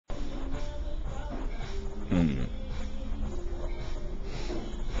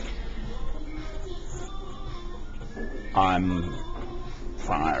I'm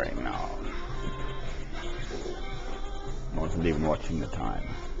firing now. I wasn't even watching the time.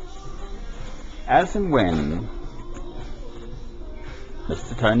 As and when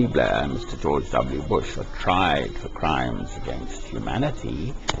Mr. Tony Blair and Mr. George W. Bush are tried for crimes against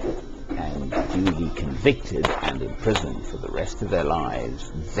humanity and duly convicted and imprisoned for the rest of their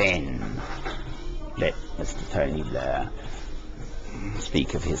lives, then let Mr. Tony Blair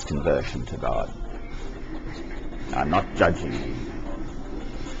speak of his conversion to God. I'm not judging him.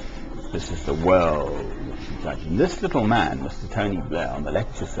 This is the world which is judging. This little man, Mr. Tony Blair, on the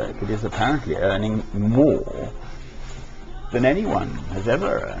lecture circuit is apparently earning more than anyone has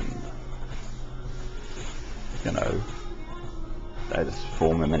ever earned. You know, those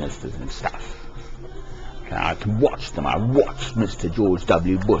former ministers and stuff. I can watch them. I watched Mr. George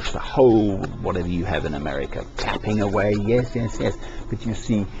W. Bush, the whole whatever you have in America, clapping away, yes, yes, yes. But you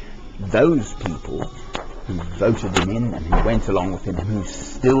see, those people who voted him in and who went along with him and who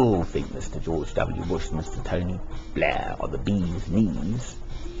still think Mr. George W. Bush and Mr. Tony Blair are the bee's knees,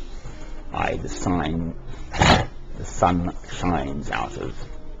 the sun shines out of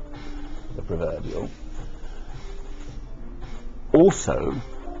the proverbial, also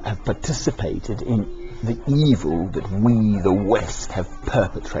have participated in the evil that we, the West, have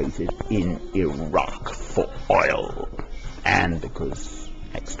perpetrated in Iraq for oil, and because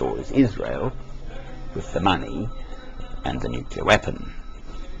next door is Israel with the money and the nuclear weapon.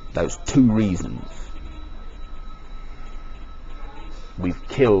 Those two reasons. We've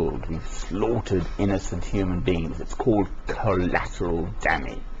killed, we've slaughtered innocent human beings. It's called collateral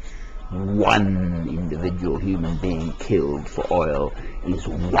damage. One individual human being killed for oil is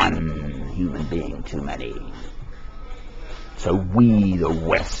one human being too many. So we, the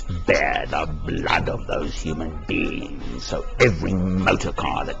West, bear the blood of those human beings. So every motor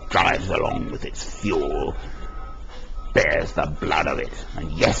car that drives along with its fuel bears the blood of it.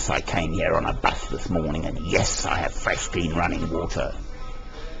 And yes, I came here on a bus this morning, and yes, I have fresh, clean running water.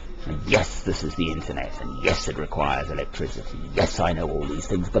 And yes, this is the internet, and yes, it requires electricity. Yes, I know all these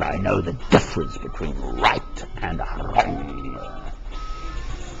things, but I know the difference between right and wrong.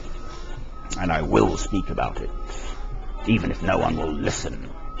 And I will speak about it, even if no one will listen.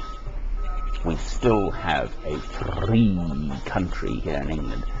 We still have a free country here in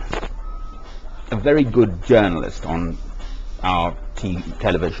England. A very good journalist on our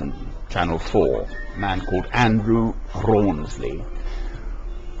television, Channel 4, a man called Andrew Rawnsley,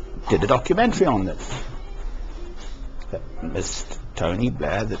 did a documentary on this. That Mr. Tony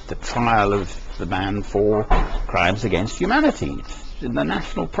Blair, that the trial of the man for crimes against humanity. It's in the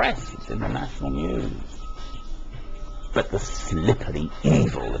national press, it's in the national news. But the slippery,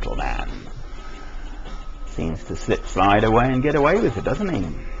 evil little man seems to slide away and get away with it, doesn't he?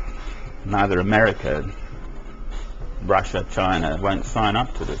 Neither America, Russia, China won't sign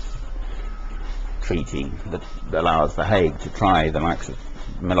up to this treaty that allows The Hague to try the likes of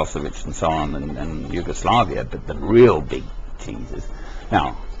Milosevic and so on and Yugoslavia, but the real big cheeses.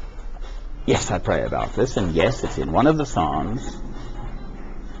 Now, yes, I pray about this, and yes, it's in one of the Psalms.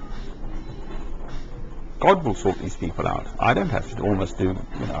 God will sort these people out. I don't have to almost do,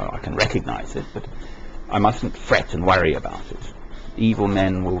 I can recognize it, but I mustn't fret and worry about it. Evil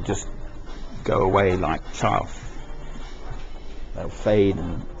men will just go away like chaff. They'll fade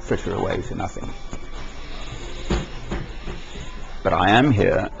and fritter away to nothing. But I am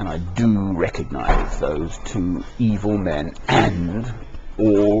here, and I do recognize those two evil men and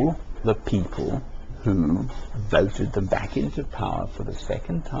all the people who voted them back into power for the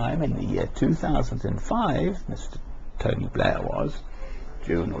second time in the year 2005. Mr. Tony Blair was,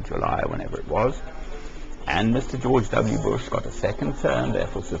 June or July, whenever it was, and Mr. George W. Bush got a second term.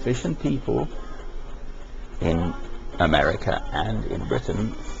 Therefore, sufficient people in America and in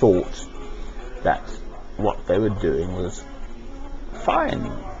Britain thought that what they were doing was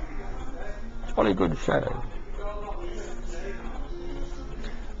fine. Jolly good show.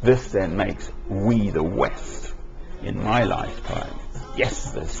 This then makes we, the West, in my lifetime,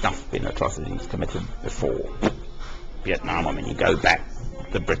 yes, there's been atrocities committed before. Vietnam, I mean, you go back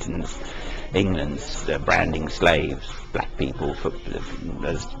to Britain's, England's, branding slaves, black people for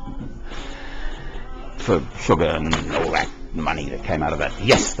sugar and all that money that came out of that.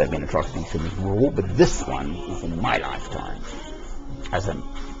 Yes, there have been atrocities in the war, but this one is in my lifetime as a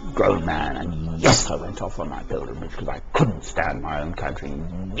grown man, and yes, I went off on my pilgrimage because I couldn't stand my own country.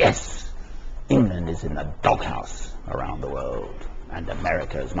 Yes, England is in the doghouse around the world, and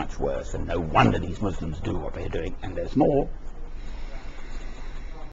America is much worse, and no wonder these Muslims do what they're doing, and there's more.